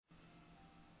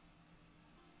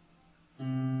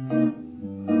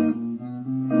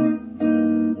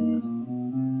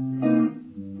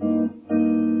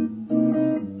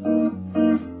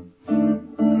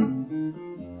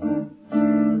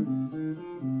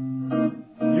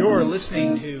You're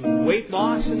listening to Weight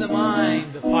Loss in the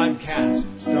Mind, the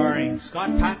podcast starring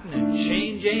Scott Patton and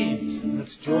Shane James.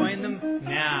 Let's join them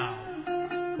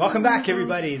now. Welcome back,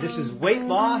 everybody. This is Weight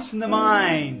Loss in the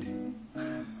Mind.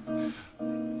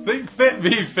 Think fit,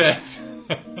 be fit.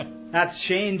 That's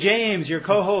Shane James, your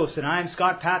co-host, and I'm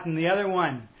Scott Patton, the other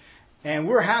one. And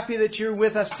we're happy that you're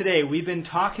with us today. We've been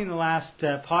talking the last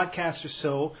podcast or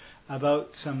so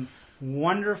about some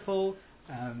wonderful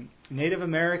Native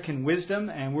American wisdom,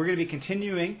 and we're going to be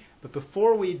continuing. But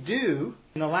before we do,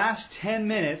 in the last 10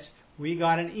 minutes, we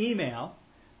got an email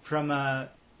from an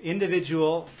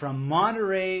individual from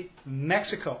Monterrey,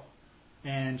 Mexico.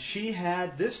 And she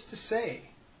had this to say.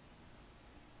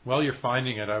 While you're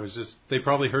finding it, they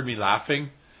probably heard me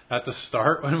laughing at the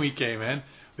start when we came in,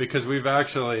 because we've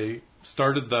actually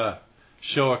started the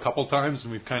show a couple times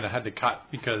and we've kind of had to cut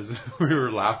because we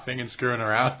were laughing and screwing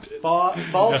around.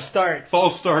 False start.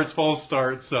 False start.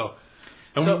 So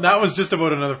that was just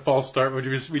about another false start.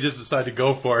 We just decided to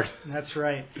go for it. That's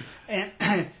right.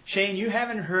 And Shane, you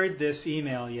haven't heard this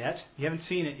email yet. You haven't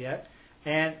seen it yet.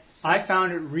 And I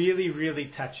found it really, really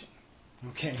touching.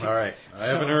 Okay. All right. I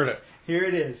haven't heard it. Here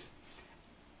it is.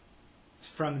 It's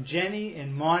from Jenny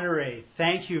in Monterey.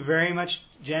 Thank you very much,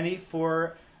 Jenny,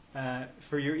 for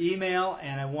your email,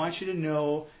 and I want you to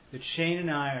know that Shane and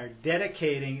I are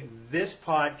dedicating this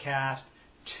podcast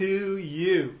to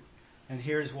you, and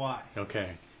here's why.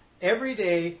 Okay. Every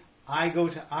day I go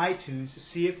to iTunes to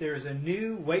see if there's a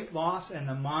new Weight Loss and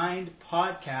the Mind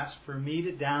podcast for me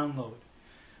to download.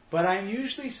 But I'm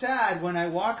usually sad when I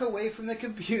walk away from the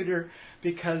computer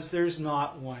because there's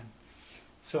not one.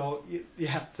 So,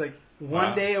 yeah, it's like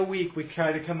one day a week we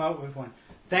try to come out with one.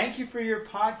 Thank you for your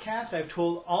podcast. I've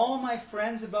told all my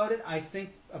friends about it. I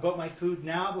think about my food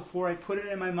now before I put it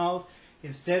in my mouth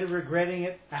instead of regretting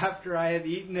it after I have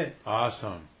eaten it.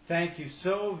 Awesome. Thank you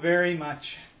so very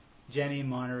much, Jenny,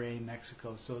 Monterrey,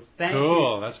 Mexico. So thank you.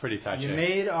 Cool. That's pretty touching. You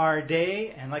made our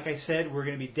day, and like I said, we're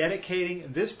going to be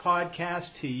dedicating this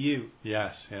podcast to you.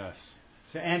 Yes.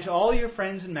 So, and to all your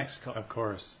friends in Mexico. Of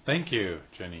course. Thank you,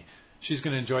 Jenny. She's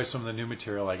going to enjoy some of the new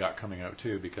material I got coming out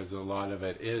too, because a lot of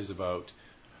it is about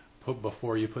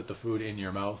before you put the food in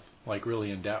your mouth, like really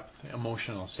in depth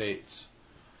emotional states,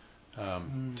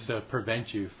 to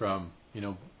prevent you from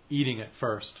eating it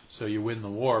first, so you win the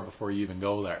war before you even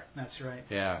go there. That's right.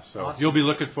 Yeah, so awesome. You'll be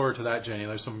looking forward to that, Jenny.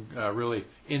 There's some really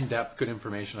in-depth good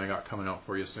information I got coming out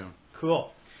for you soon.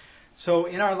 Cool. So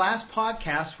in our last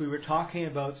podcast, we were talking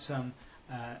about some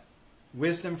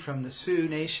wisdom from the Sioux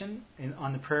Nation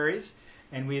on the prairies,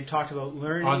 and we had talked about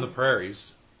learning... On the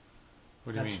prairies?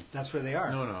 What do you mean? That's where they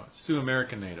are. No, it's Sioux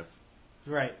American Native.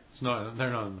 Right. It's not. They're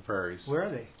not in the prairies. Where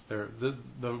are they? They're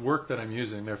the work that I'm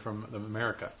using. They're from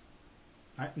America.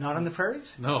 Not on the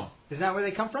prairies? No. Isn't that where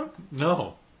they come from?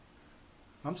 No.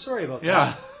 I'm sorry about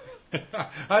that. Yeah.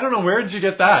 I don't know. Where did you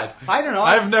get that? I don't know.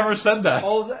 I've never said that.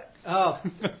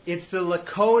 It's the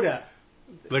Lakota.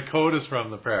 Lakota's from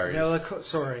the prairies. No,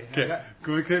 sorry. Okay.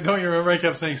 Don't you remember I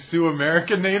kept saying Sioux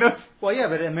American Native? Well, yeah,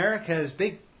 but America is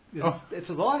big. It's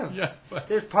a lot of... Yeah,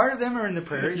 there's part of them are in the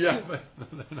prairies. Yeah, but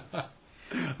they're not.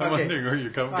 I'm wondering where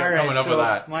you're coming up with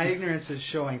that. My ignorance is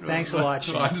showing. Thanks a lot,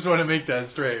 Shane. I just want to make that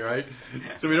straight, right?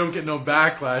 So we don't get no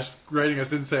backlash writing us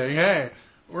in saying, hey,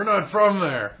 we're not from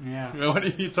there. Yeah. What are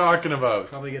you talking about?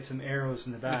 Probably get some arrows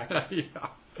in the back. Yeah.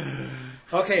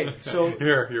 Okay, so...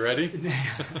 Here, you ready?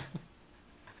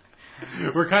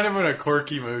 We're kind of in a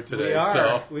quirky mood today. We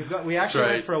are. So. We actually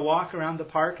went for a walk around the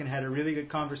park and had a really good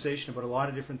conversation about a lot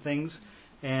of different things.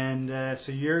 And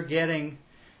so you're getting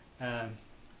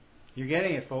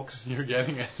it, folks. You're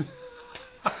getting it.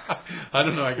 I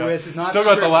don't know. I still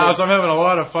got the laughs. I'm having a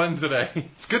lot of fun today.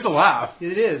 It's good to laugh.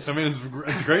 It is. I mean,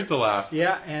 it's great to laugh.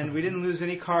 Yeah, and we didn't lose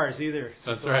any cars either.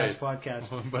 That's right. Last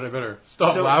podcast. But I better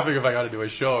stop laughing if I got to do a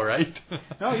show, right?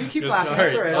 No, you keep laughing.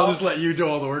 That's all right. I'll just let you do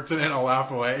all the work today and I'll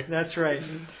laugh away. That's right.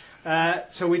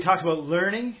 So we talked about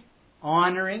learning,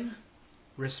 honoring,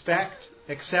 respect,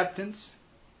 acceptance,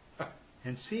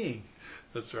 and seeing.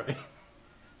 That's right.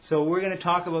 So we're going to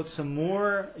talk about some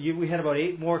more. We had about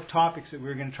 8 more topics that we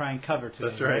were going to try and cover today.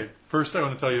 That's right. First, I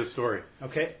want to tell you a story.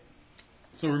 Okay.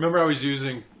 So remember I was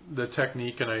using the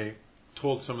technique, and I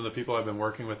told some of the people I've been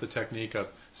working with the technique of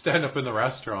stand up in the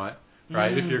restaurant,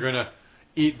 right? If you're going to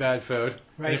eat bad food,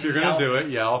 right. And if you're going to do it,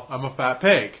 yell, I'm a fat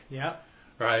pig. Yeah.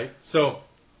 Right? So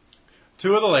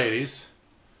 2 of the ladies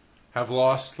have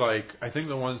lost, I think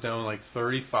the one's down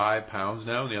 35 pounds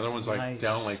now, and the other one's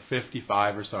down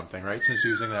 55 or something, right, since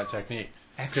using that technique.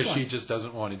 Because she just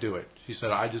doesn't want to do it. She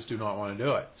said, I just do not want to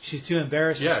do it. She's too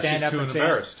embarrassed to stand up and say,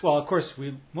 well, of course,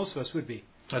 most of us would be.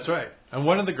 That's right. And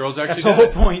one of the girls actually That's the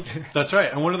did whole point. That's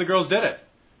right. And one of the girls did it.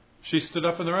 She stood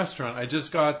up in the restaurant. I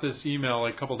just got this email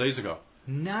like a couple days ago.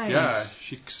 Nice. Yeah,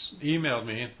 she emailed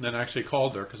me and then actually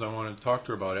called her because I wanted to talk to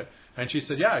her about it. And she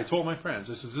said, yeah, I told my friends,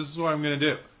 this is what I'm going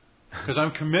to do because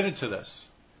I'm committed to this.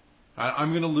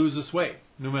 I'm going to lose this weight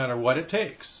no matter what it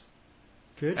takes.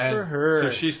 Good And for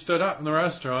her. So she stood up in the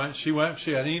restaurant. She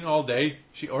hadn't eaten all day.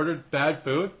 She ordered bad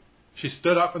food. She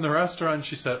stood up in the restaurant and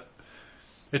she said,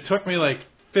 it took me like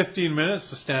 15 minutes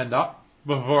to stand up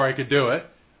before I could do it.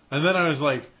 And then I was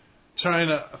like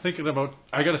thinking about,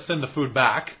 I got to send the food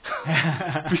back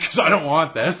because I don't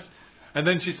want this. And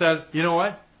then she said, you know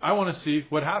what? I want to see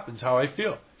what happens, how I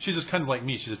feel. She's just kind of like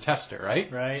me. She's a tester,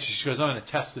 right? Right. She goes, I'm going to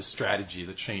test this strategy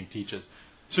that Shane teaches.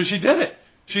 So she did it.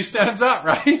 She stands up,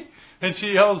 right? And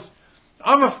she yells,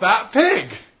 I'm a fat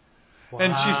pig. Wow.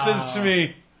 And she says to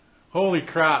me, holy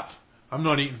crap, I'm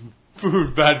not eating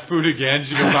bad food again.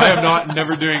 She goes, I am not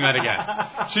never doing that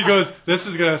again. She goes, this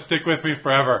is going to stick with me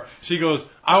forever. She goes,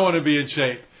 I want to be in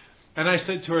shape. And I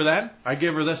said to her then, I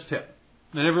gave her this tip.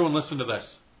 And everyone listen to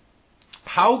this.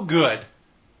 How good,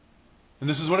 and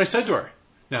this is what I said to her.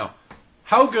 Now,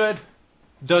 how good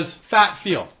does fat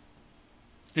feel?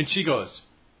 And she goes,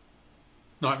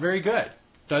 not very good.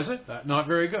 Does it? Not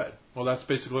very good. Well, that's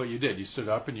basically what you did. You stood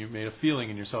up and you made a feeling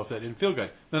in yourself that didn't feel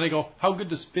good. Then I go, how good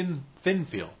does thin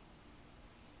feel?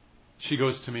 She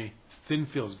goes to me, thin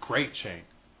feels great, Shane.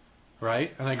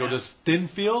 Right? And I go, does thin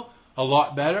feel a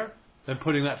lot better than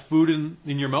putting that food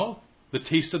in your mouth? The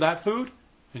taste of that food?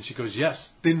 And she goes, yes,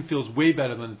 thin feels way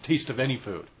better than the taste of any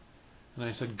food. And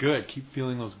I said, good. Keep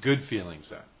feeling those good feelings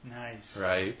then. Nice.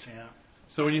 Right? Yeah.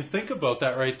 So when you think about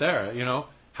that right there,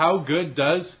 how good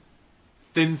does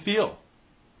thin feel?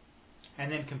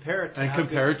 And then compare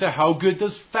it to how good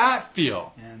does fat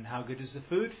feel? And how good does the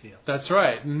food feel? That's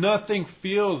right. Nothing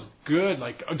feels good.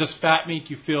 Like, does fat make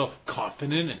you feel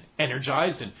confident and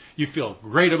energized and you feel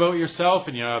great about yourself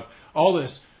and you have all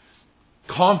this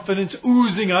confidence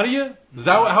oozing out of you? Is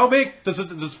that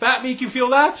does fat make you feel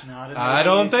that? Not in the I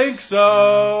don't least. think so.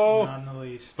 No, not in the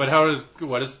least. But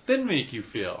what does thin make you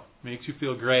feel? Makes you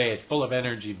feel great, full of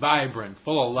energy, vibrant,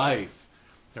 full of life,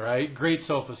 right? Great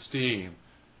self-esteem,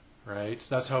 right?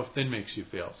 So that's how thin makes you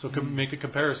feel. So make a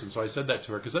comparison. So I said that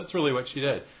to her because that's really what she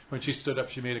did. When she stood up,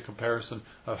 she made a comparison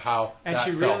of how and that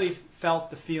she felt. really felt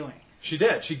the feeling. She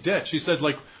did. She said,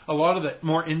 like, a lot of the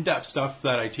more in-depth stuff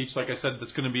that I teach, like I said,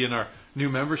 that's going to be in our new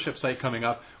membership site coming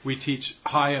up, we teach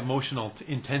high emotional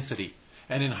intensity.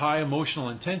 And in high emotional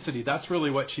intensity, that's really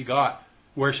what she got,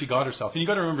 where she got herself. And you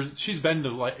got to remember, she's been to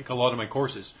like a lot of my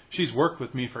courses. She's worked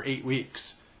with me for 8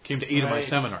 weeks, came to 8 of my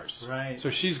seminars. Right. So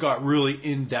she's got really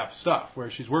in-depth stuff where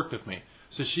she's worked with me.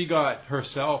 So she got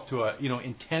herself to a,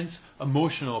 intense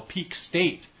emotional peak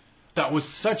state that was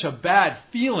such a bad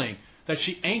feeling that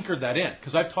she anchored that in,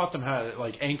 because I've taught them how to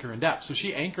like anchor in depth. So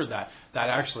she anchored that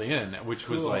actually in, which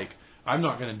was like, I'm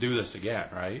not going to do this again,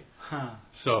 right? Huh.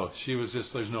 So she was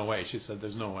just, there's no way. She said,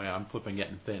 there's no way. I'm flipping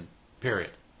getting thin.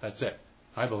 Period. That's it.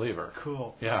 I believe her.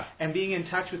 Cool. Yeah. And being in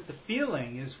touch with the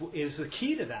feeling is the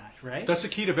key to that, right? That's the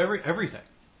key to everything.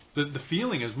 The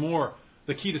feeling is more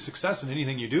the key to success in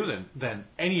anything you do than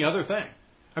any other thing.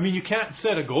 I mean, you can't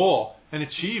set a goal and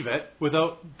achieve it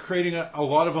without creating a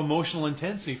lot of emotional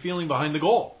intensity, feeling behind the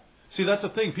goal. See, that's the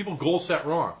thing. People goal set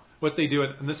wrong. What they do,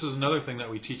 and this is another thing that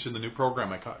we teach in the new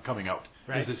program coming out,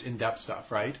 is this in-depth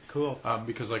stuff, right? Cool.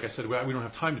 Because like I said, we don't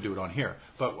have time to do it on here,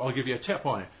 but I'll give you a tip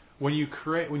on it. When you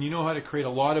know how to create a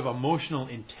lot of emotional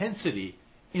intensity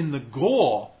in the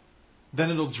goal, then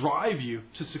it'll drive you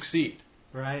to succeed.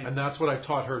 Right. And that's what I've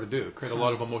taught her to do, create a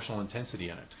lot of emotional intensity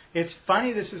in it. It's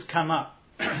funny this has come up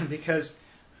because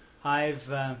I've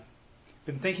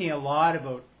been thinking a lot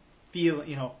about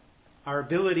our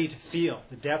ability to feel,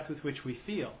 the depth with which we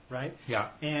feel, right? Yeah.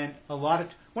 And one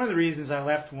of the reasons I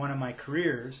left one of my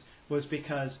careers was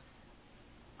because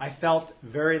I felt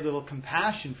very little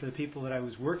compassion for the people that I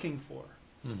was working for.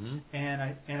 Mm-hmm.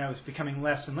 And I was becoming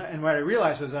less and less. And what I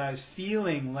realized was I was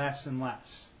feeling less and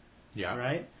less. Yeah.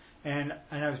 Right? And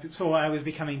I was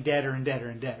becoming deader and deader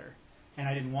and deader. And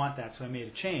I didn't want that, so I made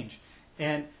a change.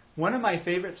 And one of my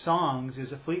favorite songs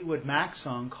is a Fleetwood Mac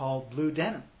song called Blue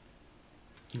Denim.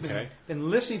 Okay. Been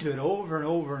listening to it over and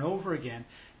over and over again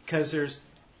because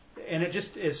it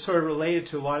just is sort of related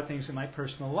to a lot of things in my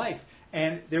personal life.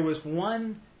 And there was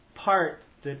one part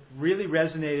that really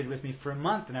resonated with me for a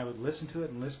month, and I would listen to it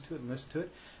and listen to it and listen to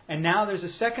it. And now there's a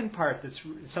second part that's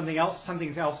something else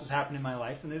has happened in my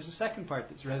life, and there's a second part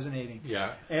that's resonating.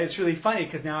 Yeah. And it's really funny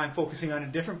because now I'm focusing on a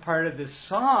different part of this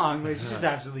song, which is just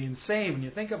absolutely insane when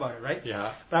you think about it, right?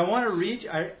 Yeah. But I want to reach.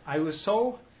 I was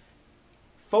so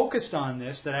focused on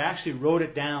this that I actually wrote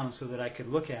it down so that I could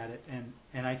look at it,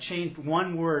 and I changed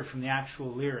one word from the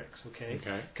actual lyrics, okay?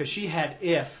 Okay. Because she had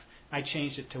if, I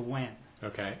changed it to when.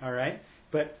 Okay. All right?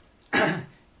 But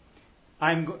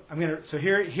I'm going to, so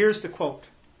here's the quote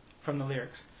from the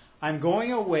lyrics. I'm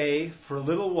going away for a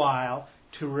little while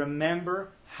to remember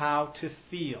how to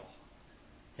feel.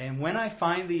 And when I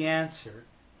find the answer,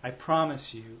 I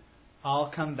promise you, I'll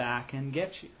come back and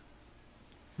get you.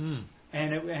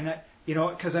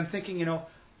 Because I'm thinking,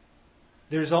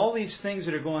 there's all these things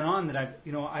that are going on that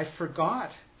I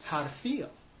forgot how to feel,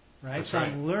 right? That's so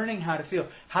right. I'm learning how to feel.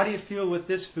 How do you feel with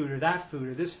this food or that food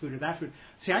or this food or that food?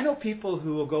 See, I know people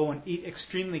who will go and eat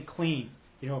extremely clean,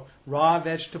 raw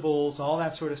vegetables, all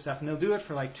that sort of stuff, and they'll do it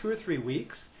for like 2 or 3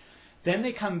 weeks. Then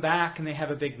they come back and they have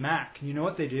a Big Mac. And you know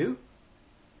what they do?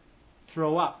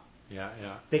 Throw up.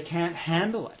 Yeah. They can't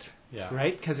handle it. Yeah.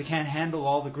 Right? Because they can't handle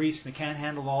all the grease and they can't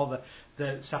handle all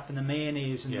the stuff in the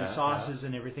mayonnaise and the sauces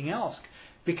and everything else.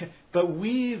 But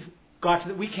we've got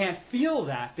to we can't feel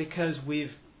that because we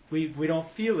don't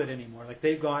feel it anymore. Like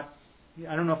they've got,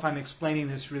 I don't know if I'm explaining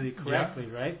this really correctly,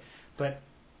 right?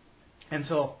 And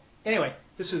so anyway,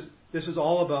 this is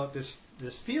all about this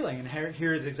feeling, and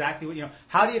here is exactly what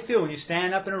how do you feel when you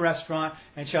stand up in a restaurant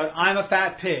and shout, "I'm a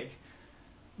fat pig"?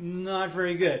 Not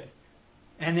very good.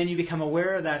 And then you become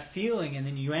aware of that feeling, and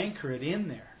then you anchor it in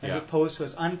there, as opposed to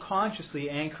us unconsciously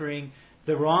anchoring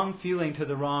the wrong feeling to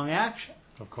the wrong action.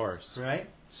 Of course. Right?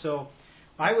 So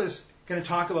I was going to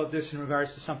talk about this in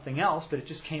regards to something else, but it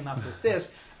just came up with this.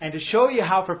 And to show you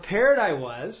how prepared I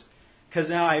was, because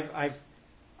now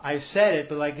I've said it,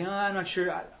 but I'm not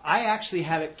sure. I actually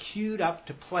have it queued up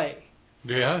to play.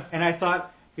 Yeah. And I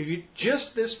thought, if you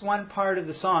just this one part of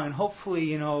the song, and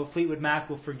hopefully, Fleetwood Mac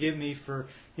will forgive me for,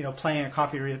 playing a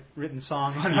copywritten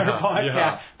song on our podcast.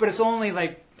 Yeah. But it's only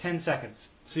like 10 seconds.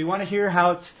 So you want to hear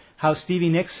how Stevie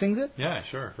Nicks sings it? Yeah,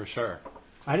 sure, for sure.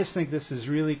 I just think this is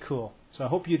really cool. So I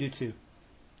hope you do too.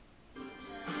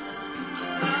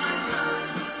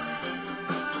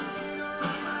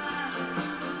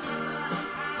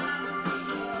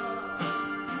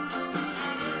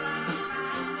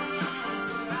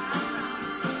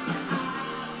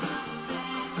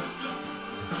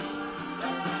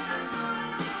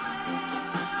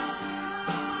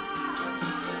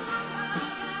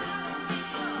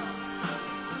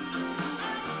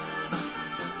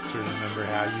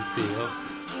 How you feel.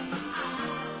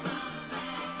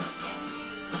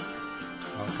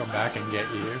 I'll come back and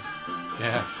get you.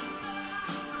 Yeah.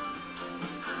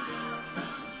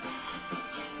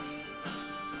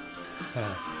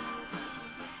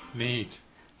 Neat.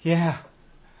 Yeah.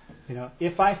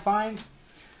 If I find...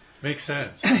 Makes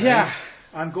sense. Yeah.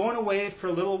 I'm going away for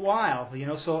a little while,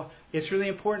 so it's really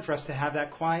important for us to have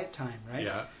that quiet time, right?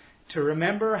 Yeah. To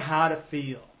remember how to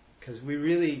feel. Because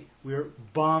we're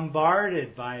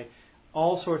bombarded by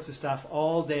all sorts of stuff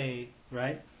all day,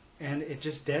 right? And it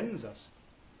just deadens us.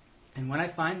 And when I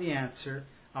find the answer,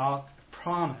 I'll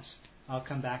promise I'll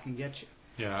come back and get you.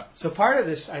 Yeah. So part of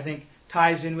this, I think,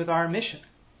 ties in with our mission.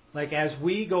 Like as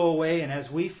we go away and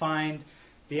as we find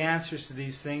the answers to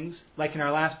these things, like in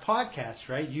our last podcast,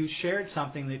 right? You shared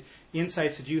something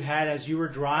insights that you had as you were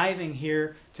driving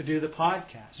here to do the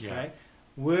podcast, right?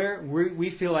 We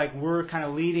feel like we're kind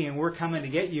of leading and we're coming to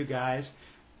get you guys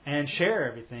and share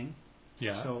everything.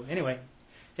 Yeah. So anyway,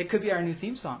 it could be our new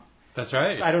theme song. That's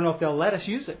right. I don't know if they'll let us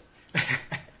use it.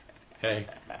 Hey,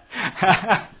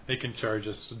 they can charge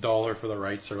us $1 for the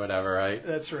rights or whatever, right?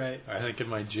 That's right. I think in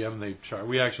my gym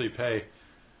we actually pay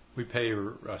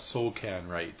Soul Can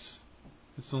rights.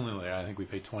 It's only I think we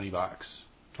pay $20,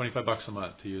 $25 a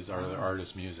month to use our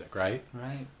artist music, right?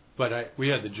 Right. But we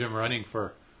had the gym running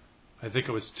for, I think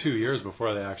it was 2 years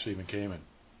before they actually even came in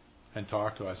and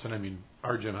talked to us. And I mean,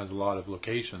 our gym has a lot of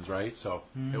locations, right? So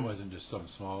it wasn't just some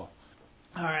small.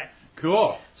 All right.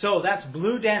 Cool. So that's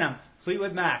Blue Denim,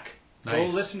 Fleetwood Mac. Nice. Go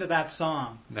listen to that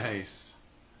song. Nice.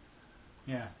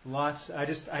 Yeah, lots.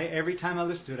 Every time I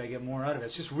listen to it, I get more out of it.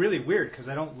 It's just really weird because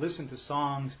I don't listen to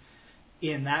songs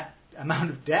in that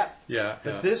amount of depth. Yeah.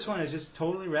 But this one has just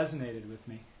totally resonated with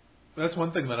me. That's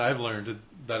one thing that I've learned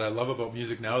that I love about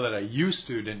music now that I used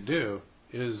to didn't do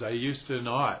is I used to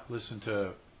not listen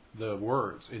to the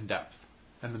words in depth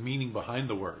and the meaning behind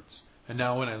the words. And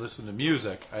now when I listen to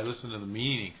music, I listen to the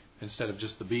meaning instead of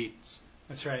just the beats.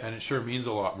 That's right. And it sure means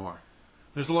a lot more.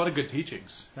 There's a lot of good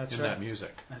teachings in that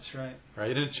music. That's right.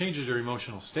 Right? And it changes your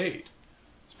emotional state.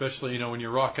 Especially, when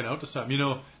you're rocking out to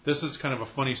something. This is kind of a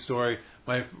funny story.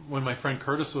 When my friend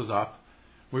Curtis was up,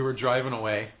 we were driving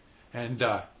away, and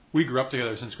we grew up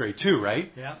together since grade 2,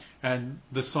 right? Yeah. And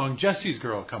the song Jesse's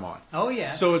Girl come on. Oh,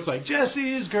 yeah. So it's like,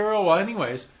 Jesse's Girl. Well,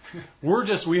 anyways,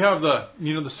 we have the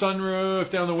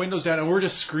sunroof down, the windows down, and we're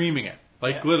just screaming it.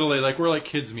 Like, literally, like, we're like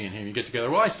kids, me and him. You get together.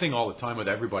 Well, I sing all the time with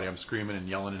everybody. I'm screaming and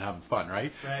yelling and having fun,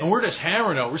 right? And we're just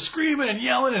hammering out. We're screaming and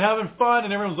yelling and having fun,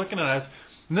 and everyone's looking at us.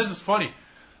 And this is funny.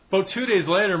 About 2 days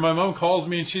later, my mom calls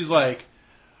me, and she's like,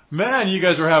 man, you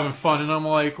guys were having fun. And I'm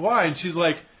like, why? And she's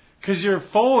like, because your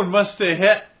phone must have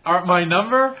hit my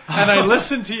number, and I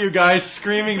listened to you guys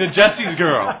screaming to Jesse's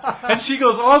Girl. And she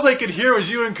goes, all I could hear was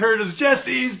you and Curtis,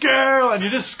 Jesse's Girl, and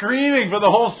you're just screaming for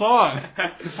the whole song.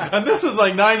 And this is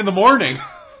like 9 a.m.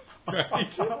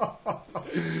 Right?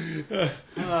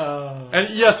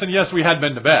 And yes, we had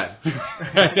been to bed.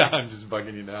 Yeah, I'm just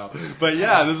bugging you now. But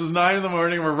yeah, this is 9 a.m.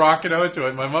 We're rocking out to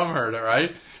it. My mom heard it,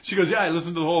 right? She goes, yeah, I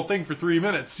listened to the whole thing for 3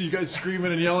 minutes. You guys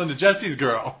screaming and yelling to Jesse's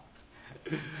Girl.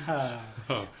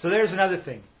 So there's another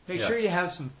thing. Make sure you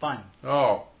have some fun.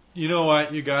 Oh, you know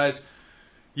what, you guys?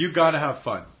 You got to have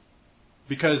fun.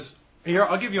 Because, here,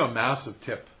 I'll give you a massive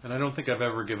tip. And I don't think I've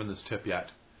ever given this tip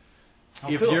yet.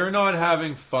 If you're not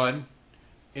having fun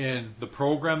in the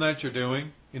program that you're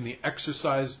doing, in the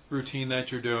exercise routine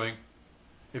that you're doing,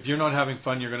 if you're not having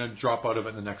fun, you're going to drop out of it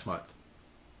in the next month.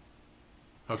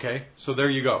 Okay? So there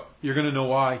you go. You're going to know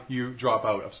why you drop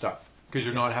out of stuff. Because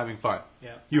you're not having fun.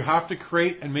 Yeah. You have to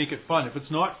create and make it fun. If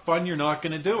it's not fun, you're not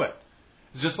going to do it.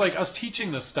 It's just like us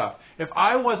teaching this stuff. If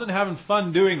I wasn't having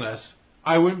fun doing this,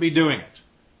 I wouldn't be doing it.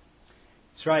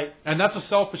 That's right. And that's a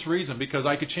selfish reason, because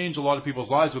I could change a lot of people's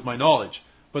lives with my knowledge.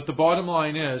 But the bottom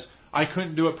line is, I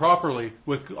couldn't do it properly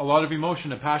with a lot of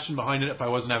emotion and passion behind it if I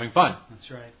wasn't having fun.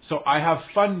 That's right. So I have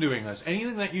fun doing this.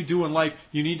 Anything that you do in life,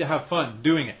 you need to have fun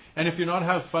doing it. And if you're not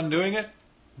having fun doing it,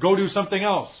 go do something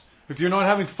else. If you're not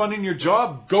having fun in your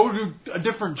job, go to a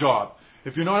different job.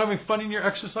 If you're not having fun in your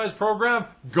exercise program,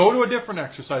 go to a different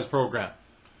exercise program.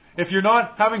 If you're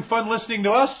not having fun listening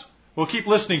to us, well, keep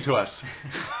listening to us.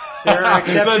 There are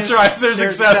exceptions. That's right. There's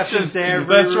exceptions. To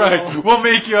every That's rule. right. We'll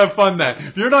make you have fun then.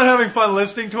 If you're not having fun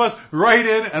listening to us, write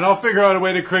in and I'll figure out a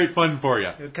way to create fun for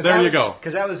you. There you go.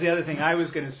 Because that was the other thing I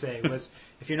was going to say was,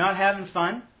 if you're not having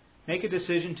fun, make a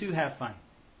decision to have fun.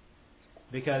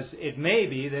 Because it may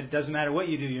be that it doesn't matter what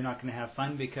you do, you're not going to have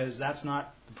fun, because that's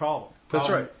not the problem. The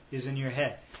problem is in your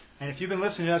head. And if you've been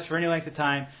listening to us for any length of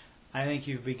time, I think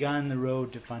you've begun the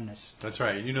road to funness. That's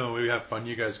right. You know, we have fun.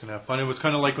 You guys can have fun. It was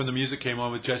kind of like when the music came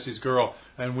on with Jesse's Girl,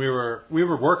 and we were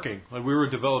working, like we were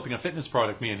developing a fitness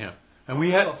product, me and him, and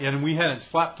we hadn't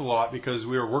slept a lot because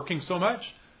we were working so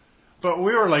much, but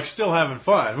we were like still having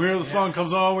fun. The song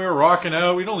comes on, we were rocking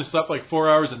out. We'd only slept like 4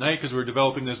 hours a night because we were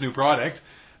developing this new product.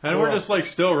 And we're just like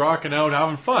still rocking out,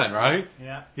 having fun, right?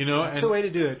 Yeah. You know, that's the way to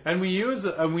do it. And we use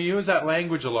that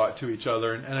language a lot to each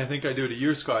other, and I think I do to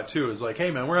you, Scott, too. Is like,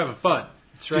 hey man, we're having fun.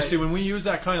 That's right. You see, when we use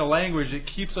that kind of language, it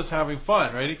keeps us having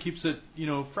fun, right? It keeps it,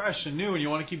 fresh and new, and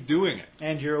you want to keep doing it.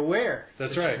 And you're aware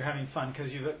that you're having fun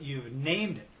because you've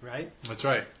named it, right? That's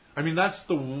right. I mean, that's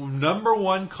the number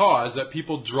one cause that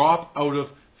people drop out of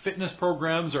fitness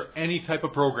programs or any type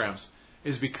of programs,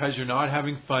 is because you're not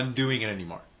having fun doing it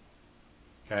anymore.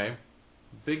 Okay,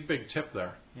 big tip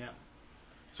there. Yeah.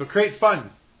 So create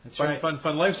fun. That's fun, right.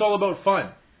 Fun. Life's all about fun.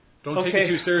 Don't take it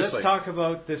too seriously. Let's talk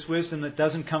about this wisdom that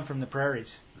doesn't come from the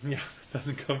prairies. Yeah, it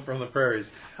doesn't come from the prairies.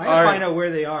 I gotta find out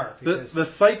where they are. The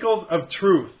cycles of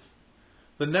truth.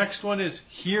 The next one is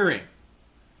hearing.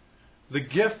 The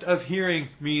gift of hearing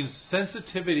means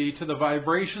sensitivity to the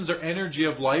vibrations or energy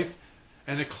of life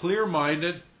and a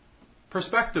clear-minded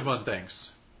perspective on things.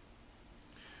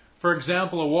 For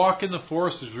example, a walk in the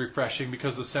forest is refreshing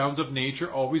because the sounds of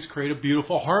nature always create a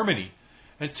beautiful harmony.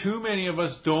 And too many of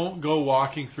us don't go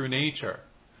walking through nature,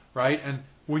 right? And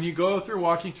when you go through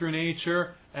walking through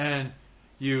nature and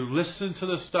you listen to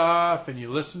the stuff and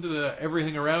you listen to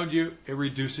everything around you, it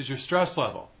reduces your stress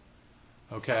level.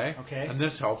 Okay? And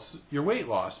this helps your weight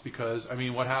loss because,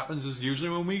 what happens is usually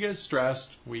when we get stressed,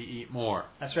 we eat more.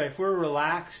 That's right. If we're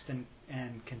relaxed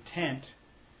and content,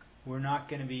 we're not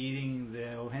going to be eating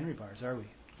the O. Henry bars, are we?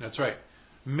 That's right.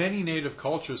 Many native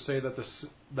cultures say that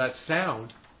that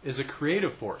sound is a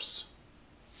creative force.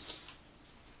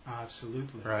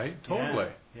 Absolutely. Right? Totally.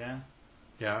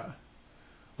 Yeah.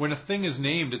 When a thing is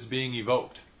named, it's being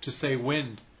evoked. To say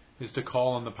wind is to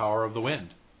call on the power of the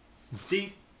wind. It's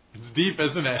deep. It's deep,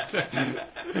 isn't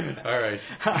it? All right.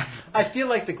 I feel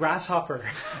like the grasshopper.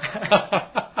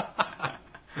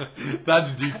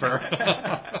 That's deeper.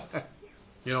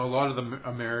 A lot of the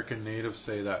American natives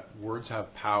say that words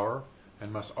have power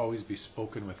and must always be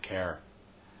spoken with care.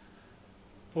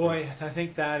 Boy, I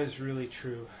think that is really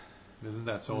true. Isn't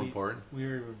that so important?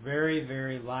 We're very,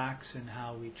 very lax in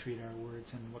how we treat our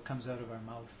words and what comes out of our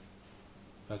mouth.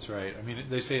 That's right. I mean,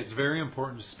 they say it's very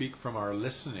important to speak from our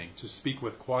listening, to speak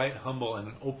with quiet, humble, and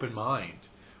an open mind,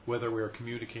 whether we are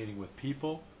communicating with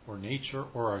people or nature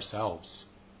or ourselves.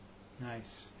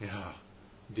 Nice. Yeah.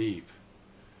 Deep.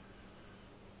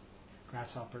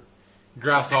 Grasshopper.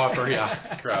 Grasshopper,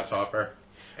 yeah. Grasshopper.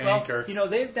 Anchor. Well,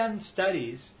 they've done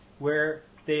studies where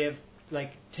they have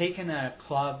taken a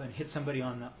club and hit somebody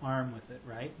on the arm with it,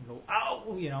 right? And go,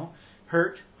 ow,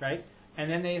 hurt, right? And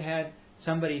then they've had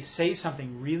somebody say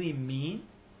something really mean,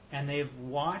 and they've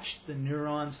watched the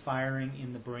neurons firing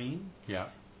in the brain. Yeah.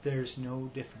 There's no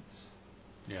difference.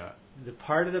 Yeah. The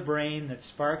part of the brain that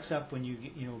sparks up when you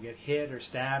get hit or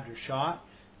stabbed or shot,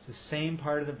 it's the same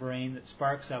part of the brain that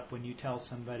sparks up when you tell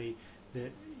somebody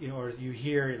that or you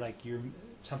hear you're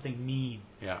something mean,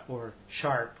 yeah, or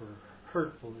sharp or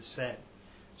hurtful is said.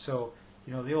 So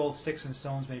the old sticks and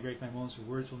stones may break my bones, but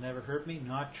words will never hurt me.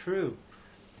 Not true.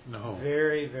 No.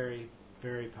 Very, very,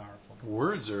 very powerful.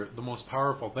 Words are the most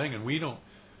powerful thing, and we don't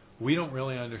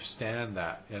really understand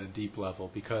that at a deep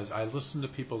level, because I listen to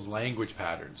people's language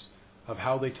patterns of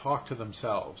how they talk to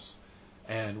themselves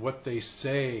and what they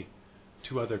say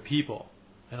to other people,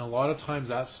 and a lot of times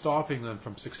that's stopping them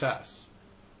from success.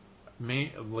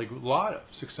 A lot of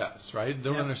success, right? They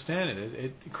don't understand it.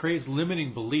 It creates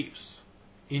limiting beliefs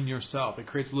in yourself. It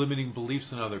creates limiting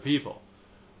beliefs in other people,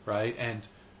 right? And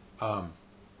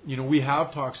we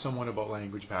have talked somewhat about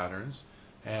language patterns,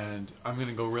 and I'm going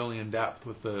to go really in depth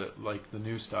with the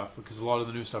new stuff, because a lot of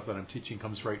the new stuff that I'm teaching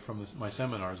comes right from my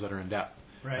seminars that are in depth.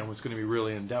 Right. And what's going to be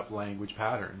really in depth language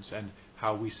patterns and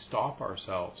how we stop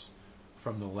ourselves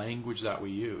from the language that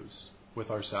we use with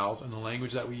ourselves and the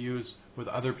language that we use with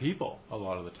other people a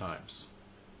lot of the times.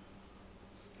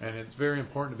 And it's very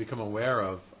important to become aware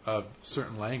of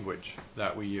certain language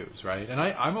that we use, right? And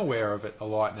I'm aware of it a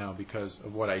lot now because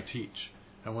of what I teach.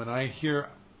 And when I hear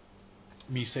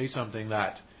me say something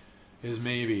that is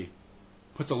maybe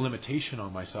puts a limitation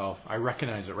on myself, I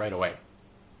recognize it right away,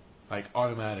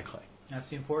 automatically. That's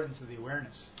the importance of the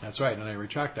awareness. That's right, and I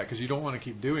retract that, because you don't want to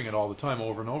keep doing it all the time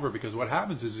over and over, because what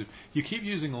happens is if you keep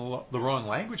using the wrong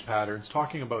language patterns,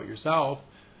 talking about yourself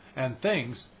and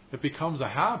things, it becomes a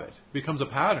habit, it becomes a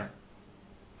pattern.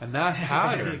 And that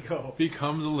pattern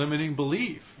becomes a limiting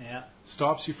belief. Yeah.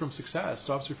 Stops you from success,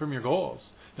 stops you from your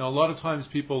goals. Now, a lot of times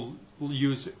people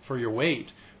use it for your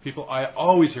weight. I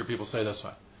always hear people say this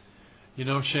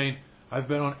one. Shane, I've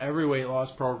been on every weight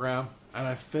loss program, and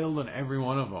I've failed on every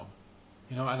one of them.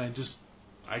 And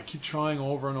I keep trying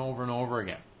over and over and over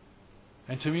again.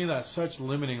 And to me, that's such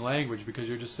limiting language, because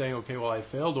you're just saying, okay, well, I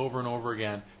failed over and over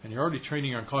again, and you're already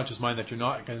training your unconscious mind that you're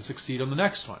not going to succeed on the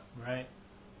next one. Right.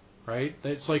 Right?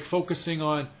 It's like focusing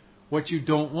on what you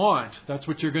don't want. That's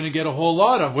what you're going to get a whole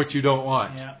lot of, what you don't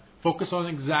want. Yeah. Focus on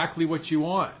exactly what you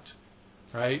want.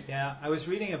 Right? Yeah. I was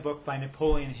reading a book by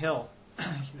Napoleon Hill,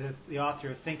 the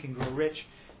author of Think and Grow Rich,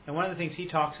 and one of the things he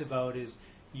talks about is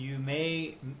you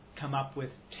may come up with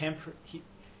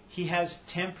he has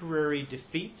temporary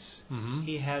defeats. Mm-hmm.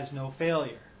 He has no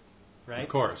failure, right? Of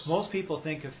course. Most people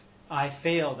think of, I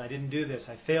failed, I didn't do this,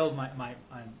 I failed I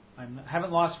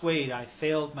haven't lost weight, I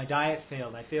failed, my diet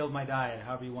failed, I failed my diet,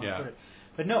 however you want to put it.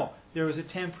 But no, there was a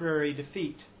temporary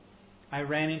defeat. I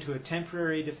ran into a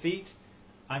temporary defeat.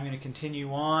 I'm going to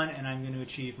continue on, and I'm going to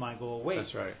achieve my goal weight.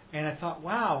 That's right. And I thought,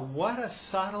 wow, what a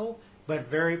subtle but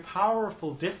very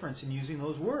powerful difference in using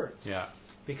those words. Yeah.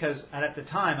 Because at the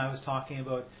time I was talking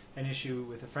about an issue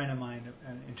with a friend of mine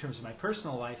in terms of my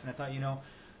personal life, and I thought,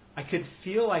 I could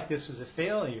feel like this was a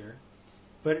failure,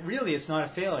 but really it's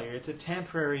not a failure. It's a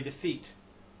temporary defeat.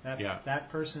 That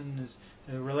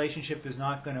the relationship is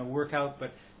not going to work out,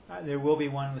 but there will be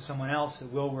one with someone else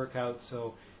that will work out.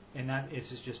 So, and that it's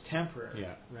just temporary.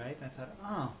 Yeah. Right? And I thought,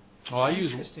 well,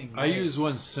 I use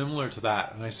one similar to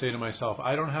that, and I say to myself,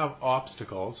 I don't have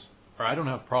obstacles, or I don't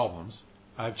have problems.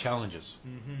 I have challenges.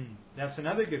 Mm-hmm. That's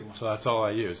another good one. So that's all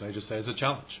I use. I just say it's a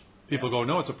challenge. People go,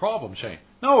 no, it's a problem, Shane.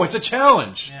 No, it's a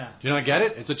challenge. Yeah. Do you not get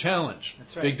it? It's a challenge.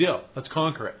 That's right. Big deal. Let's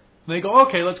conquer it. And they go,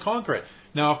 okay, let's conquer it.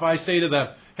 Now, if I say to them,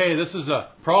 hey, this is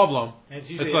a problem, it's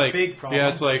usually a big problem. Yeah,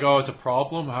 it's like, oh, it's a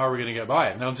problem. How are we going to get by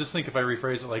it? Now, just think if I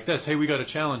rephrase it like this. Hey, we got a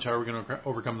challenge. How are we going to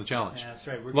overcome the challenge? Yeah, that's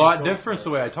right. A lot different the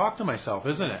way I talk to myself,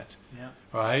 isn't it? Yeah.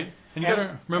 Right? And you got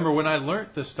to remember, when I learned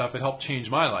this stuff, it helped change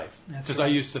my life. Because I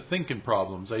used to think in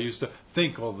problems. I used to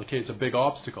think, okay, it's a big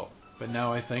obstacle. But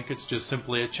now I think it's just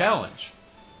simply a challenge.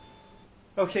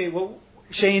 Okay, well,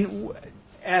 Shane,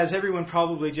 as everyone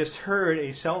probably just heard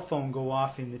a cell phone go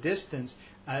off in the distance,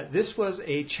 this was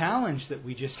a challenge that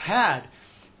we just had.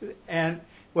 And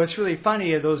what's really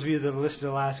funny, those of you that have listened to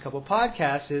the last couple of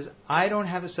podcasts, is I don't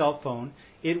have a cell phone.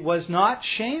 It was not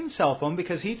Shane's cell phone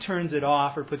because he turns it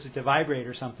off or puts it to vibrate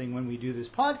or something when we do this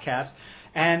podcast.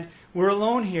 And we're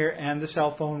alone here, and the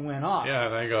cell phone went off. Yeah,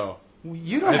 and I go,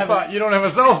 you don't I thought you don't have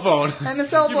a cell phone. And the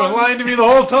cell phone. You've been lying to me the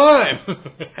whole time.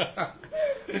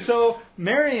 So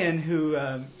Marion, who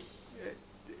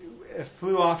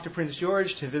flew off to Prince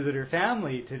George to visit her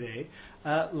family today,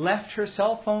 left her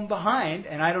cell phone behind,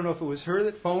 and I don't know if it was her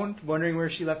that phoned, wondering where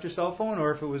she left her cell phone,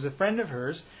 or if it was a friend of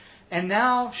hers. And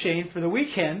now, Shane, for the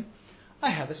weekend, I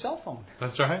have a cell phone.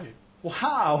 That's right.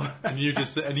 Wow. And he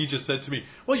just said to me,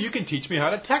 well, you can teach me how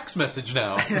to text message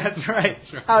now. That's right.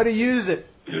 How to use it.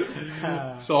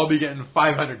 So I'll be getting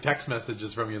 500 text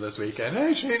messages from you this weekend.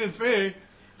 Hey, Shane, it's me.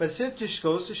 But it just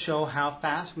goes to show how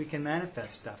fast we can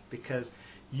manifest stuff, because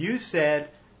you said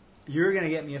you're going to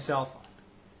get me a cell phone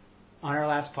on our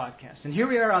last podcast. And here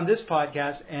we are on this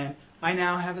podcast, and I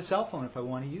now have a cell phone if I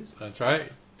want to use it. That's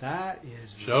right. That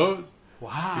is... Shows.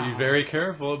 Wow. Be very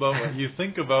careful about what you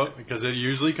think about, because it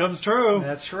usually comes true.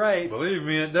 That's right. Believe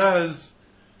me, it does.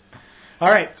 All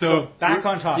right, so back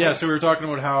on topic. Yeah, so we were talking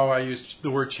about how I used the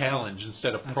word challenge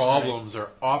instead of problems or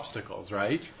obstacles,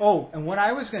 right? Oh, and what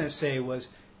I was going to say was,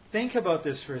 think about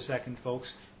this for a second,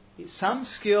 folks. Some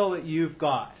skill that you've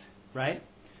got, right?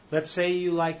 Let's say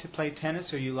you like to play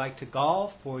tennis, or you like to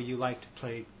golf, or you like to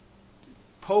play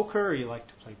poker, or you like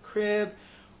to play crib.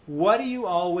 What do you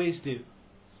always do?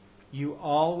 You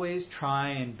always try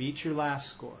and beat your last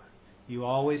score. You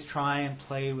always try and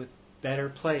play with better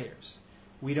players.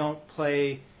 We don't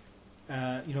play,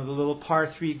 the little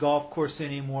par 3 golf course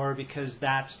anymore because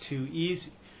that's too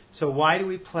easy. So why do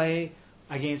we play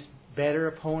against better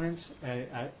opponents,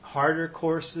 harder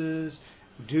courses,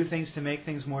 do things to make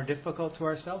things more difficult to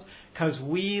ourselves? Because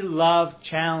we love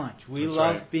challenge. We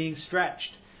love being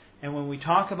stretched. And when we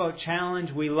talk about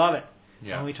challenge, we love it.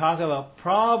 Yeah. When we talk about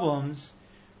problems,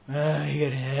 you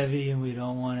get heavy and we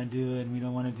don't want to do it, and we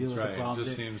don't want to deal with the problems. It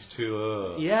just seems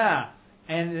too... Yeah.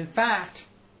 And in fact,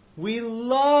 we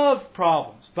love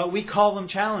problems, but we call them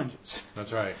challenges.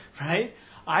 That's right. Right?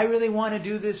 I really want to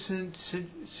do this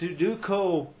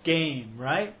Sudoku game,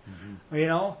 right?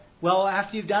 Mm-hmm. Well,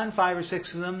 after you've done 5 or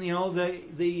 6 of them,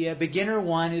 the beginner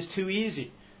one is too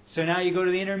easy. So now you go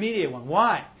to the intermediate one.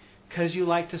 Why? Because you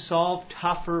like to solve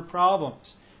tougher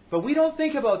problems. But we don't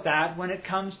think about that when it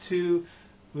comes to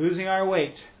losing our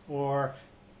weight, or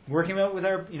working out with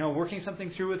working something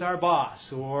through with our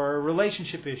boss, or a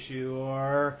relationship issue,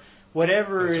 or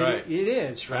whatever it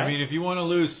is, right? I mean, if you want to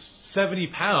lose 70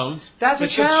 pounds, that's a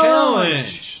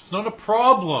challenge. It's not a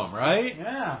problem, right?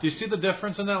 Yeah. Do you see the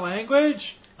difference in that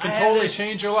language? It can totally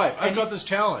change your life. I've got this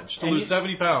challenge to lose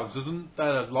 70 pounds. Isn't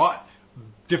that a lot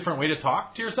different way to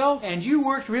talk to yourself? And you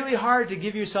worked really hard to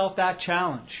give yourself that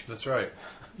challenge. That's right.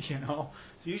 So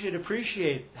you should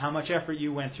appreciate how much effort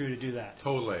you went through to do that.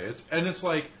 Totally. It's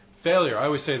like failure. I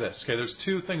always say this. Okay, there's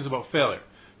 2 things about failure.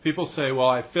 People say, well,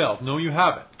 I failed. No, you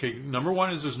haven't. Okay, number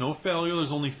 1 is there's no failure.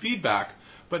 There's only feedback.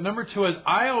 But number 2 is,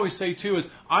 I always say too, is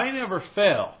I never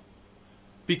fail,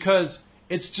 because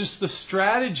it's just the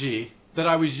strategy that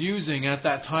I was using at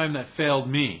that time that failed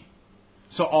me.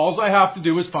 So all I have to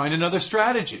do is find another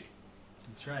strategy.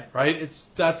 That's right. Right?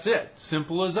 That's it.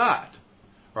 Simple as that.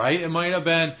 Right? It might have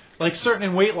been like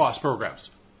certain weight loss programs.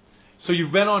 So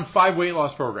you've been on 5 weight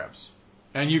loss programs.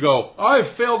 And you go,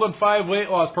 I've failed on 5 weight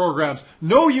loss programs.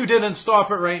 No, you didn't. Stop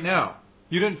it right now.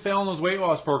 You didn't fail on those weight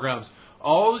loss programs.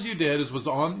 All you did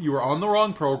you were on the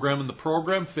wrong program, and the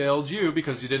program failed you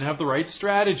because you didn't have the right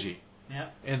strategy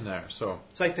in there. So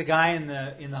it's like the guy in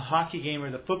the hockey game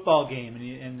or the football game,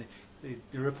 and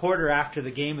the reporter after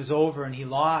the game is over and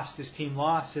his team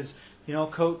lost, says,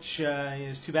 Coach,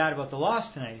 it's too bad about the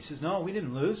loss tonight. He says, no, we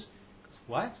didn't lose. He goes,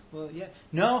 what? Well, yeah.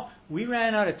 No, we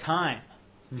ran out of time.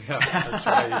 Yeah, that's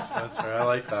right. That's right. I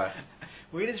like that.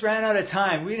 We just ran out of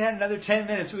time. We'd had another 10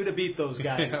 minutes, we would have beat those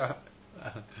guys. Yeah.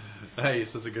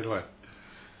 Nice. That's a good one.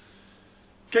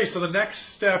 Okay, so the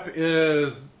next step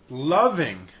is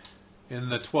loving in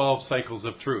the 12 cycles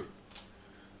of truth.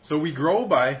 So we grow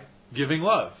by giving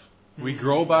love. We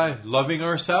grow by loving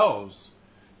ourselves.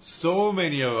 So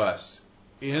many of us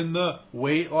in the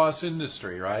weight loss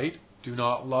industry, right, do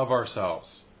not love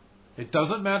ourselves. It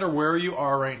doesn't matter where you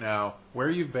are right now, where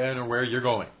you've been, or where you're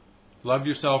going. Love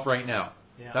yourself right now.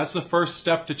 Yeah. That's the first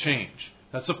step to change.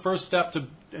 That's the first step to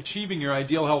achieving your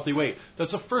ideal healthy weight.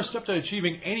 That's the first step to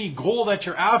achieving any goal that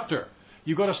you're after.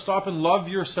 You've got to stop and love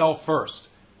yourself first,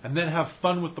 and then have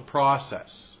fun with the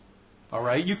process. All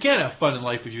right? You can't have fun in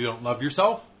life if you don't love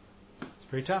yourself. It's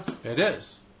pretty tough. It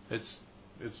is. It's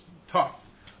tough.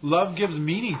 Love gives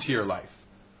meaning to your life.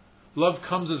 Love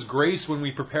comes as grace when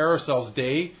we prepare ourselves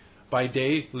day by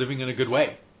day, living in a good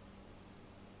way.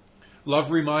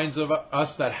 Love reminds of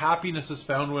us that happiness is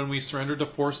found when we surrender to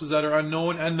forces that are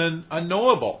unknown and then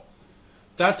unknowable.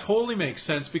 That totally makes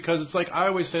sense, because it's like I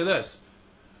always say this.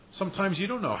 Sometimes you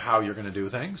don't know how you're going to do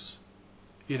things.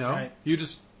 You know, right. You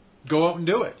just go out and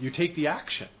do it. You take the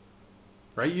action,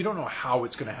 right? You don't know how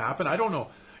it's going to happen. I don't know.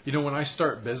 You know, when I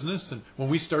start business and when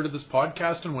we started this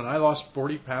podcast and when I lost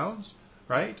 40 pounds,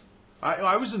 right?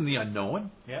 I was in the unknown.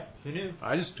 Yeah, who knew?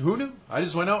 Who knew? I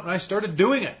just went out and I started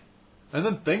doing it.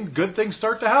 And then good things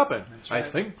start to happen. That's right.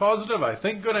 I think positive. I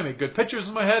think good. I make good pictures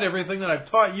in my head. Everything that I've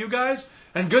taught you guys.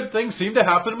 And good things seem to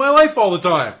happen in my life all the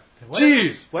time.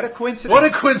 Jeez. What a coincidence. What a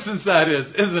coincidence that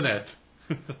is, isn't it?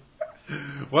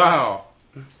 Wow.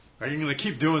 Are you going to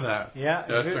keep doing that? Yeah.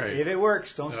 That's right. If it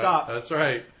works, don't stop. That's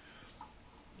right.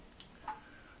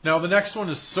 Now the next one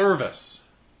is service.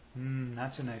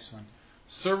 That's a nice one.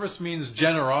 Service means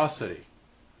generosity.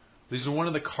 These are one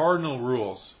of the cardinal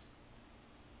rules.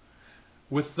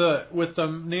 With the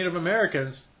Native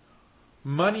Americans,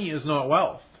 money is not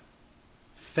wealth.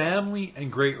 Family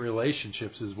and great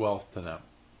relationships is wealth to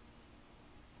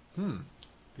them.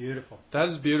 Beautiful. That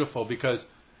is beautiful, because,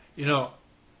 you know,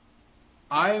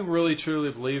 I really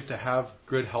truly believe to have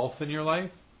good health in your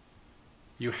life,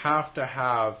 you have to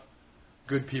have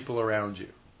good people around you.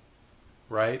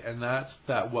 Right? And that's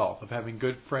that wealth of having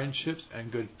good friendships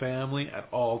and good family at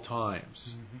all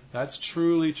times. Mm-hmm. That's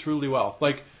truly, truly wealth.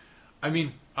 Like, I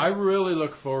mean, I really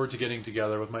look forward to getting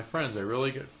together with my friends. I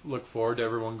really look forward to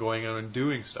everyone going out and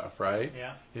doing stuff, right?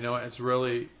 Yeah. You know, it's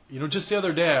really, you know, just the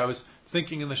other day I was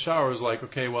thinking in the shower, I was like,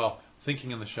 okay, well,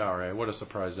 thinking in the shower, eh? What a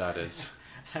surprise that is.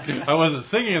 I wasn't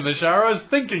singing in the shower, I was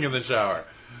thinking in the shower.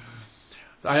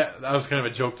 That was kind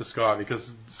of a joke to Scott, because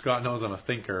Scott knows I'm a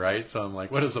thinker, right? So I'm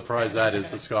like, what a surprise that is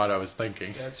to Scott, I was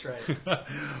thinking. That's right.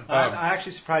 I'm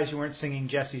actually surprised you weren't singing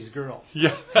Jesse's Girl.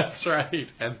 Yeah, that's right.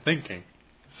 And thinking.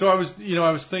 So I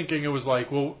was thinking, it was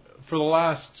like, well, for the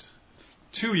last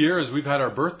 2 years, we've had our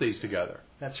birthdays together.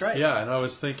 That's right. Yeah, and I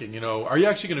was thinking, you know, are you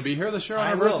actually going to be here this year on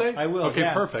our birthday? I will. Okay,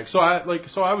 yeah. Perfect. So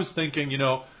I was thinking, you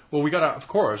know, well, of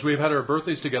course, we've had our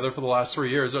birthdays together for the last 3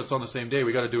 years. It's on the same day.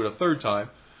 We got to do it a third time.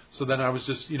 So then I was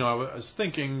just, you know, I was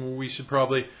thinking we should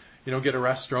probably, you know, get a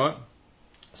restaurant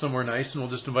somewhere nice, and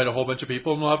we'll just invite a whole bunch of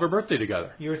people, and we'll have our birthday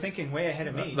together. You were thinking way ahead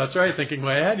of me. That's right, thinking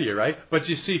way ahead of you, right? But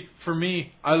you see, for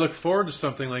me, I look forward to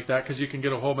something like that, because you can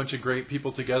get a whole bunch of great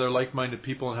people together, like-minded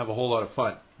people, and have a whole lot of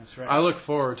fun. That's right. I look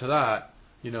forward to that,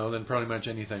 you know, than pretty much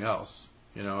anything else.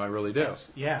 You know, I really do.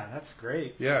 That's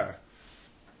great. Yeah.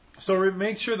 So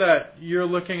make sure that you're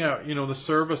looking at, you know, the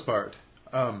service part.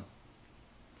 And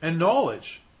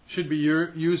knowledge should be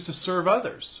used to serve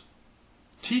others.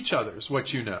 Teach others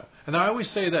what you know. And I always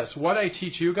say this, what I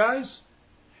teach you guys,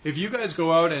 if you guys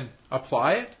go out and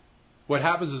apply it, what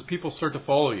happens is people start to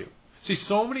follow you. See,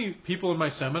 so many people in my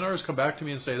seminars come back to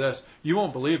me and say this, you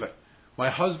won't believe it. My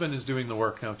husband is doing the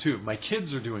work now too. My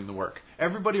kids are doing the work.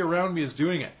 Everybody around me is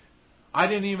doing it. I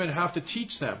didn't even have to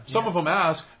teach them. Some of them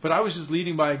ask, but I was just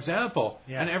leading by example,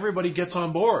 and everybody gets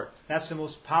on board. That's the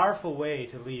most powerful way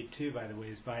to lead too, by the way,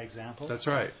 is by example. That's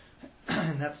right.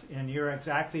 And you're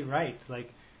exactly right.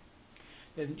 Like,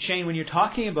 Shane, when you're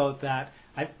talking about that,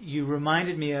 you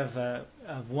reminded me of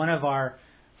one of our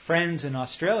friends in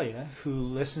Australia who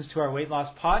listens to our weight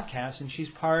loss podcast, and she's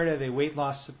part of a weight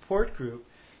loss support group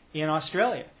in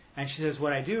Australia. And she says,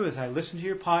 what I do is I listen to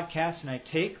your podcast and I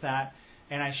take that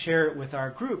and I share it with our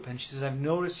group. And she says, I've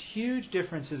noticed huge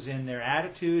differences in their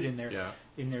attitude, in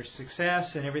their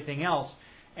success and everything else.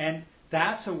 And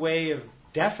that's a way of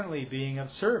definitely being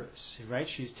of service, right?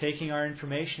 She's taking our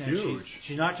information and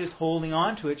she's not just holding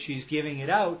on to it, she's giving it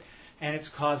out, and it's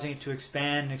causing it to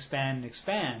expand and expand and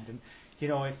expand. And, you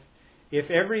know,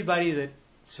 if everybody that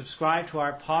subscribed to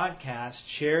our podcast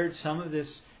shared some of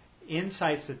this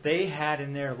insights that they had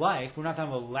in their life, we're not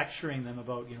talking about lecturing them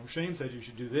about, you know, Shane said you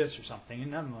should do this or something,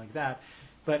 and nothing like that,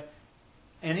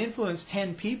 and influence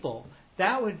 10 people,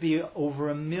 that would be over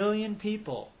 1 million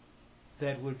people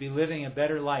that would be living a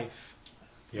better life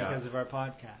because of our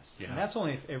podcast. Yeah. And that's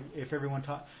only if everyone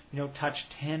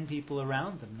touched 10 people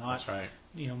around them. That's right.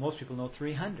 You know, most people know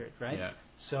 300, right? Yeah.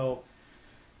 So,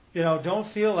 you know, don't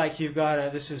feel like you've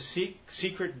got this is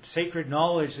secret, sacred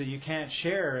knowledge that you can't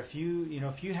share. If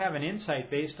you have an insight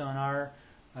based on our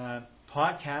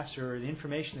podcast or the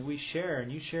information that we share,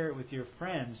 and you share it with your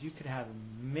friends, you could have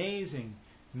amazing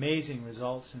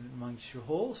results amongst your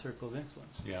whole circle of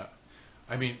influence. Yeah,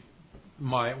 I mean,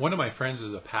 one of my friends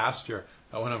is a pastor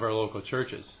at one of our local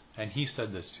churches, and he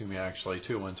said this to me actually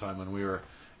too one time when we were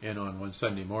in on one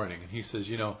Sunday morning, and he says,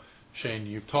 you know, Shane,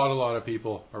 you've taught a lot of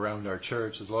people around our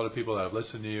church. There's a lot of people that have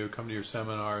listened to you, come to your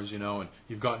seminars, and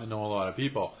you've gotten to know a lot of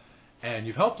people. And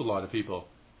you've helped a lot of people.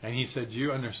 And he said,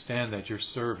 you understand that you're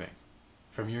serving.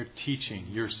 From your teaching,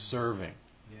 you're serving.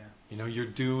 Yeah. You're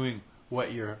doing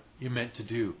what you're meant to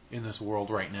do in this world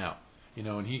right now.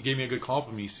 And he gave me a good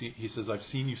compliment. He says, I've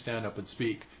seen you stand up and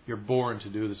speak. You're born to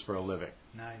do this for a living.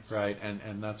 Nice. Right?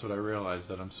 And that's what I realized,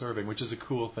 that I'm serving, which is a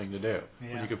cool thing to do.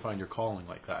 Yeah. When you can find your calling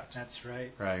like that. That's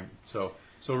right. Right? So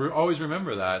always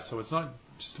remember that. So it's not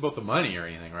just about the money or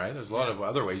anything, right? There's a lot of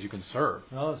other ways you can serve.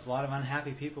 Well, there's a lot of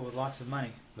unhappy people with lots of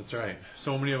money. That's right.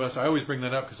 So many of us, I always bring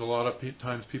that up because a lot of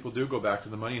times people do go back to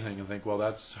the money thing and think, well,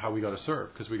 that's how we got to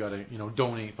serve, because we got to,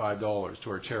 donate $5 to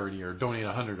our charity or donate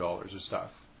 $100 or stuff.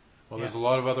 Well, there's a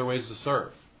lot of other ways to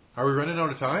serve. Are we running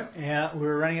out of time? Yeah,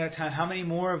 we're running out of time. How many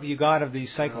more have you got of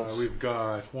these cycles? We've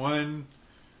got 1,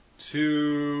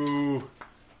 2,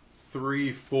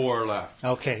 3, 4 left.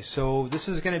 Okay, so this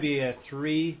is going to be a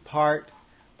 3-part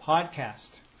podcast.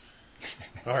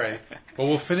 All right. Well,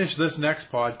 we'll finish this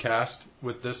next podcast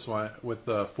with this one, with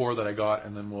the 4 that I got,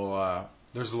 and then we'll.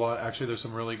 There's a lot. Actually, there's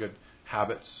some really good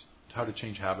habits, how to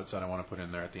change habits, that I want to put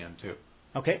in there at the end too.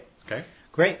 Okay. Okay.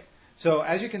 Great. So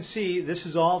as you can see, this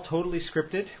is all totally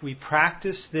scripted. We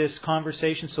practice this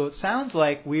conversation, so it sounds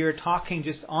like we are talking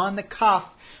just on the cuff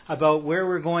about where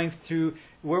we're going through,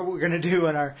 what we're going to do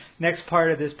in our next part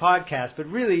of this podcast. But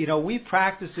really, we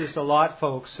practice this a lot,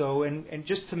 folks. So, and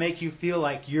just to make you feel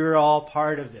like you're all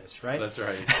part of this, right? That's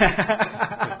right.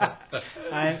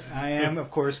 I am, of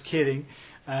course, kidding.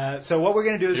 So what we're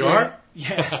going to do is you are?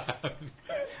 Yeah.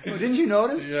 Well, didn't you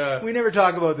notice? Yeah. We never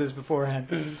talk about this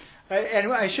beforehand.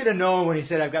 And I should have known when he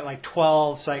said I've got like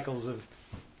 12 cycles of,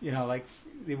 like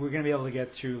we're going to be able to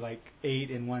get through like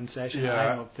 8 in one session.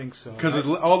 Yeah. I don't think so. Because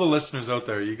all the listeners out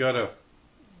there, you got to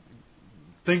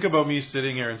think about me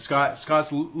sitting here, and Scott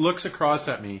looks across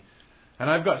at me, and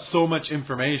I've got so much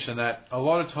information that a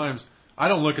lot of times I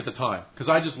don't look at the time, because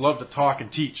I just love to talk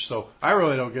and teach. So I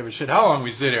really don't give a shit how long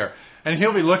we sit here. And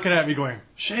he'll be looking at me going,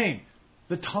 Shane,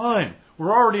 the time.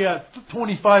 We're already at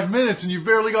 25 minutes and you've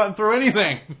barely gotten through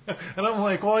anything. And I'm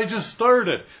like, well, I just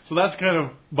started. So that's kind of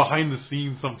behind the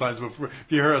scenes sometimes. If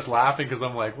you hear us laughing, because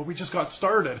I'm like, well, we just got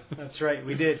started. That's right,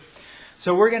 we did.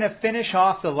 So we're going to finish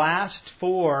off the last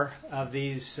 4 of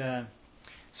these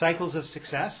cycles of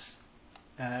success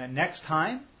next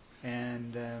time.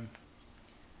 And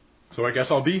so I guess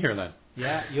I'll be here then.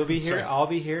 Yeah, you'll be here. Sorry. I'll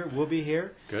be here. We'll be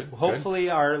here. Good. Hopefully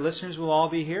our listeners will all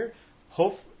be here.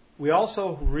 We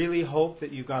also really hope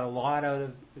that you got a lot out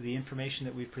of the information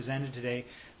that we've presented today.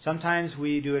 Sometimes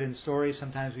we do it in stories,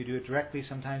 sometimes we do it directly,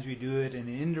 sometimes we do it in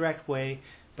an indirect way,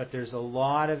 but there's a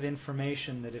lot of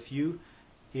information that if you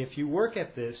work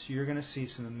at this, you're going to see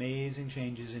some amazing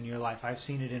changes in your life. I've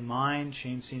seen it in mine,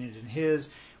 Shane's seen it in his,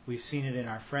 we've seen it in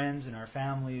our friends and our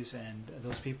families and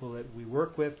those people that we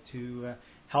work with to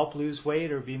help lose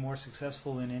weight or be more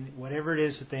successful in whatever it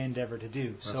is that they endeavor to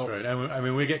do. That's right. I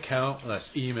mean, we get countless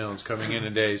emails coming in a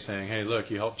day saying, hey, look,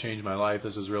 you helped change my life.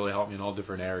 This has really helped me in all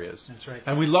different areas. That's right.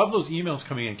 And we love those emails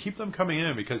coming in. Keep them coming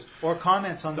in because... Or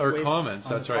comments on the that's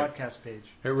right. podcast page.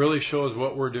 It really shows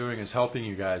what we're doing is helping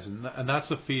you guys. And that's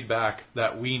the feedback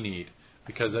that we need,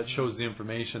 because that shows the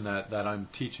information that I'm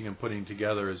teaching and putting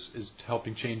together is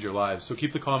helping change your lives. So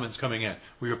keep the comments coming in.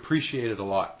 We appreciate it a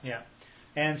lot. Yeah.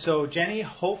 And so, Jenny,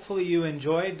 hopefully you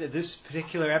enjoyed this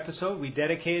particular episode. We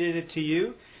dedicated it to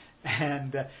you.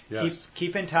 And yes.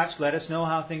 keep in touch. Let us know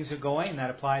how things are going. And that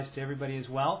applies to everybody as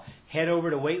well. Head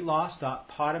over to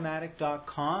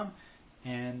weightloss.podomatic.com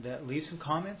and leave some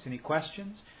comments, any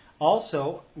questions.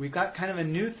 Also, we've got kind of a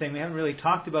new thing. We haven't really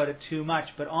talked about it too much.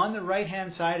 But on the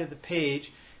right-hand side of the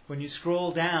page, when you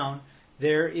scroll down,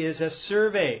 there is a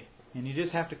survey. And you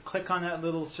just have to click on that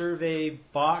little survey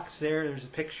box there. There's a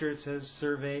picture. It says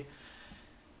survey.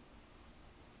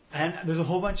 And there's a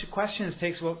whole bunch of questions. It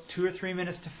takes about 2 or 3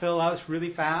 minutes to fill out. It's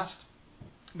really fast.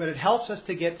 But it helps us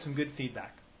to get some good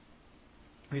feedback.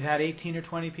 We've had 18 or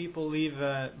 20 people leave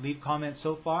comments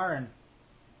so far. And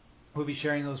we'll be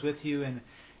sharing those with you in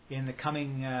the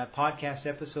coming podcast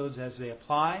episodes as they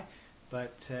apply.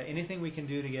 But anything we can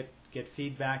do to get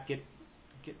feedback,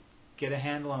 get a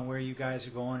handle on where you guys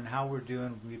are going and how we're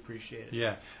doing, we appreciate it.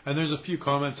 Yeah, and there's a few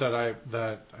comments that I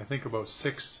think about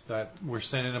 6 that were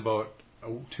sent in about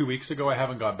 2 weeks ago. I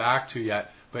haven't got back to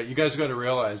yet, but you guys got to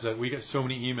realize that we get so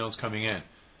many emails coming in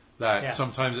that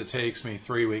sometimes it takes me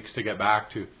 3 weeks to get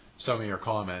back to some of your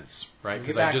comments, right?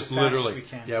 Because I just literally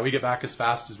we get back as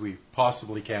fast as we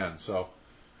possibly can. So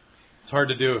it's hard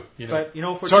to do, But,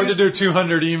 it's hard to do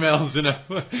 200 emails in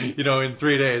in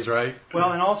 3 days, right?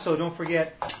 Well, and also don't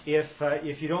forget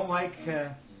if you don't like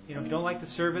if you don't like the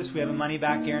service, we have a money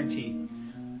back guarantee.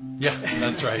 Yeah,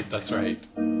 that's right. That's right.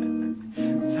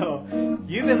 So,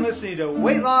 you've been listening to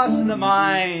Weight Loss in the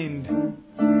Mind.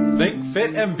 Think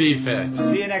fit and be fit.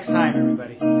 See you next time,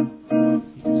 everybody.